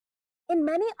In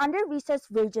many under-resourced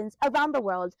regions around the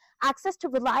world, access to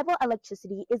reliable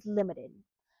electricity is limited.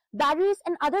 Batteries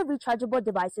and other rechargeable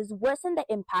devices worsen the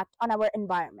impact on our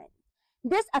environment.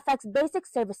 This affects basic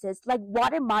services like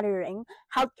water monitoring,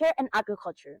 healthcare, and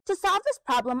agriculture. To solve this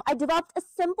problem, I developed a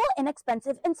simple,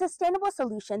 inexpensive, and sustainable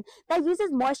solution that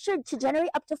uses moisture to generate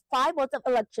up to 5 volts of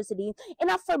electricity,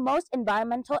 enough for most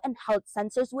environmental and health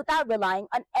sensors without relying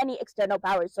on any external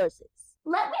power sources.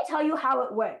 Let me tell you how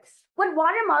it works. When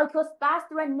water molecules pass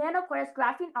through a nanoporous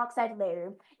graphene oxide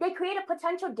layer, they create a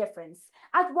potential difference.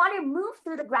 As water moves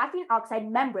through the graphene oxide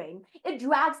membrane, it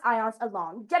drags ions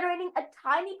along, generating a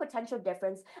tiny potential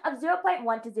difference of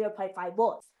 0.1 to 0.5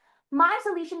 volts. My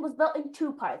solution was built in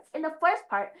 2 parts. In the first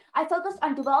part, I focused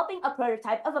on developing a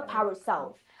prototype of a power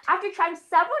cell. After trying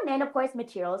several nanoporous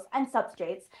materials and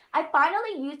substrates, I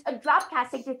finally used a drop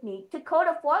casting technique to coat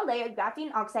a 4-layer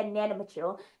graphene oxide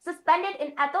nanomaterial suspended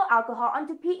in ethyl alcohol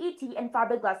onto PET and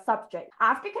fiberglass substrate.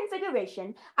 After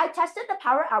configuration, I tested the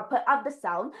power output of the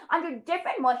cell under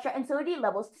different moisture and salinity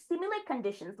levels to simulate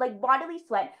conditions like bodily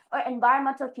sweat or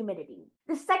environmental humidity.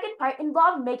 The second part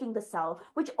involved making the cell,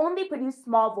 which only produced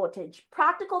small voltage,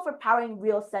 practical for powering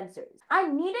real sensors. I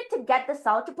needed to get the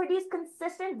cell to produce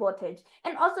consistent voltage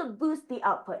and also boost the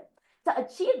output. To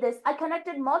achieve this, I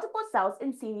connected multiple cells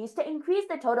in series to increase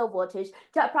the total voltage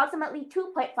to approximately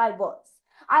 2.5 volts.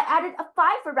 I added a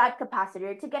 5 farad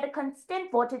capacitor to get a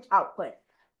constant voltage output.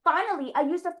 Finally, I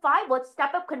used a 5-volt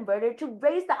step-up converter to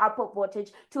raise the output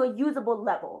voltage to a usable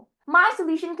level. My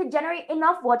solution could generate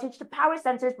enough voltage to power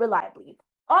sensors reliably,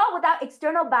 all without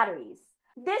external batteries.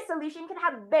 This solution can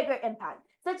have bigger impact,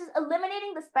 such as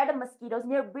eliminating the spread of mosquitoes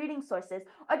near breeding sources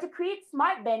or to create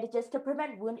smart bandages to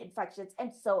prevent wound infections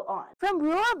and so on. From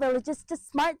rural villages to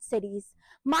smart cities,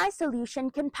 my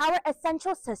solution can power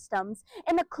essential systems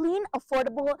in a clean,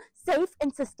 affordable, safe,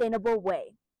 and sustainable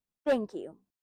way. Thank you.